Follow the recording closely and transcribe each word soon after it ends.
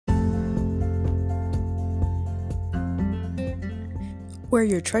Where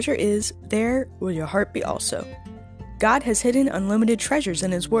your treasure is, there will your heart be also. God has hidden unlimited treasures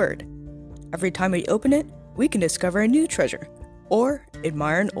in His Word. Every time we open it, we can discover a new treasure, or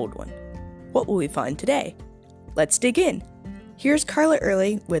admire an old one. What will we find today? Let's dig in. Here's Carla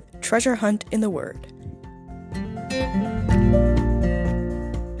Early with Treasure Hunt in the Word.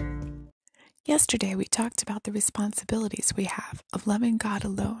 Yesterday, we talked about the responsibilities we have of loving God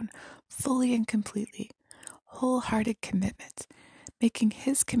alone, fully and completely, wholehearted commitment, making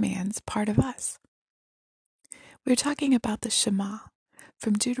His commands part of us. We were talking about the Shema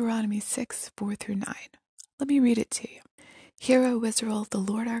from Deuteronomy 6:4-9. Let me read it to you. Hear, O Israel, the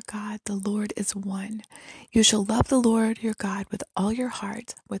Lord our God, the Lord is one. You shall love the Lord your God with all your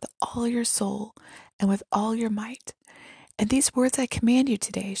heart, with all your soul, and with all your might. And these words I command you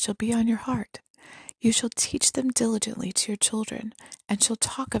today shall be on your heart. You shall teach them diligently to your children, and shall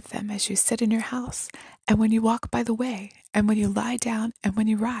talk of them as you sit in your house, and when you walk by the way, and when you lie down, and when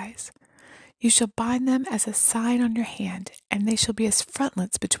you rise. You shall bind them as a sign on your hand, and they shall be as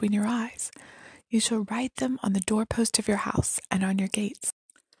frontlets between your eyes. You shall write them on the doorpost of your house and on your gates.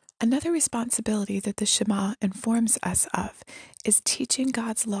 Another responsibility that the Shema informs us of is teaching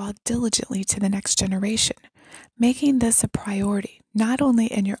God's law diligently to the next generation, making this a priority, not only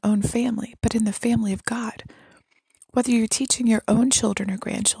in your own family, but in the family of God. Whether you're teaching your own children or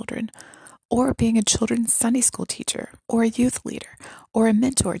grandchildren, or being a children's Sunday school teacher, or a youth leader, or a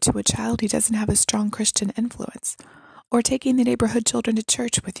mentor to a child who doesn't have a strong Christian influence, or taking the neighborhood children to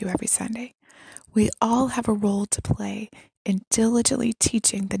church with you every Sunday, we all have a role to play in diligently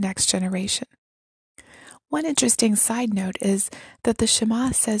teaching the next generation. One interesting side note is that the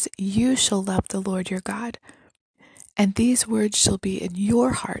Shema says, you shall love the Lord your God, and these words shall be in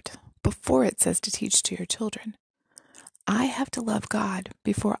your heart before it says to teach to your children. I have to love God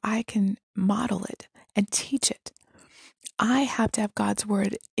before I can model it and teach it. I have to have God's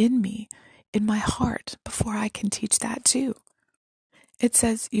word in me, in my heart, before I can teach that too. It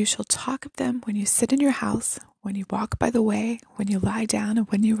says, you shall talk of them when you sit in your house, when you walk by the way, when you lie down, and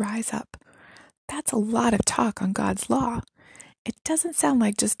when you rise up. That's a lot of talk on God's law. It doesn't sound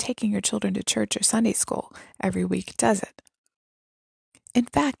like just taking your children to church or Sunday school every week, does it? In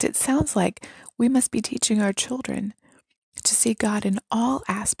fact, it sounds like we must be teaching our children to see God in all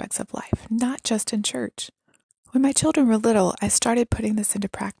aspects of life, not just in church. When my children were little, I started putting this into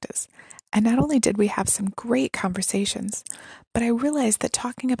practice. And not only did we have some great conversations, but I realized that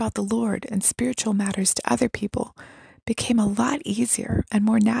talking about the Lord and spiritual matters to other people became a lot easier and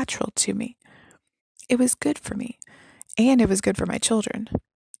more natural to me. It was good for me, and it was good for my children.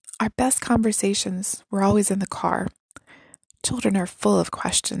 Our best conversations were always in the car. Children are full of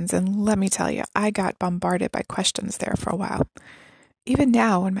questions, and let me tell you, I got bombarded by questions there for a while. Even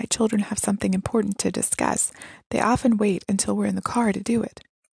now, when my children have something important to discuss, they often wait until we're in the car to do it.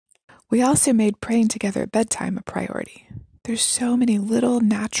 We also made praying together at bedtime a priority. There's so many little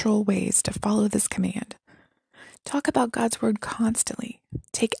natural ways to follow this command. Talk about God's word constantly.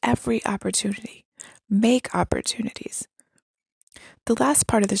 Take every opportunity. Make opportunities. The last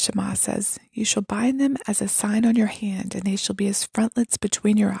part of the Shema says, you shall bind them as a sign on your hand, and they shall be as frontlets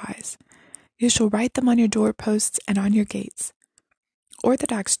between your eyes. You shall write them on your doorposts and on your gates.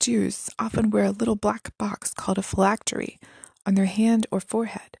 Orthodox Jews often wear a little black box called a phylactery on their hand or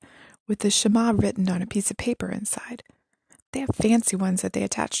forehead, with the Shema written on a piece of paper inside. They have fancy ones that they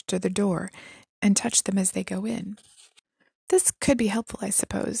attach to the door and touch them as they go in. This could be helpful, I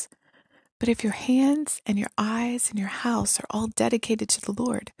suppose. But if your hands and your eyes and your house are all dedicated to the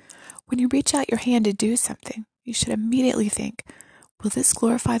Lord, when you reach out your hand to do something, you should immediately think, will this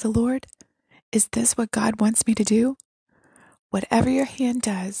glorify the Lord? Is this what God wants me to do? Whatever your hand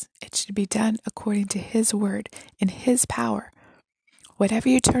does, it should be done according to His word in His power. Whatever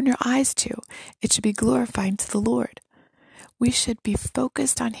you turn your eyes to, it should be glorifying to the Lord. We should be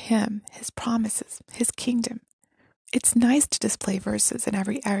focused on Him, His promises, His kingdom. It's nice to display verses in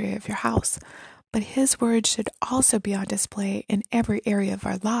every area of your house, but His word should also be on display in every area of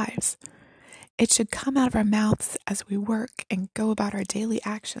our lives. It should come out of our mouths as we work and go about our daily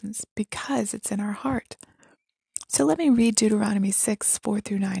actions because it's in our heart. So let me read Deuteronomy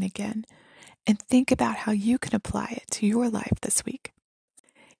 6:4-9 again and think about how you can apply it to your life this week.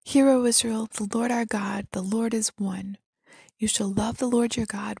 Hear, O Israel, the Lord our God, the Lord is one. You shall love the Lord your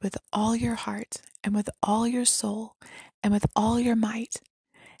God with all your heart and with all your soul and with all your might.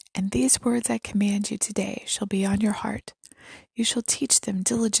 And these words I command you today shall be on your heart. You shall teach them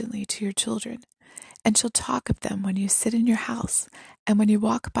diligently to your children, and shall talk of them when you sit in your house, and when you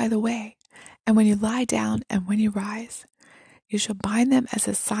walk by the way, and when you lie down, and when you rise. You shall bind them as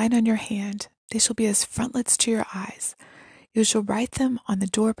a sign on your hand. They shall be as frontlets to your eyes. You shall write them on the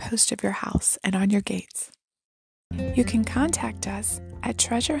doorpost of your house and on your gates. You can contact us at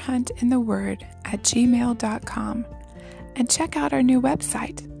treasurehuntintheword@gmail.com and check out our new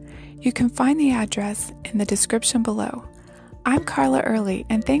website. You can find the address in the description below. I'm Carla Early,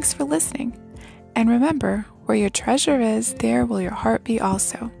 and thanks for listening. And remember, where your treasure is, there will your heart be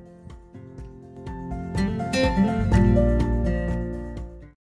also.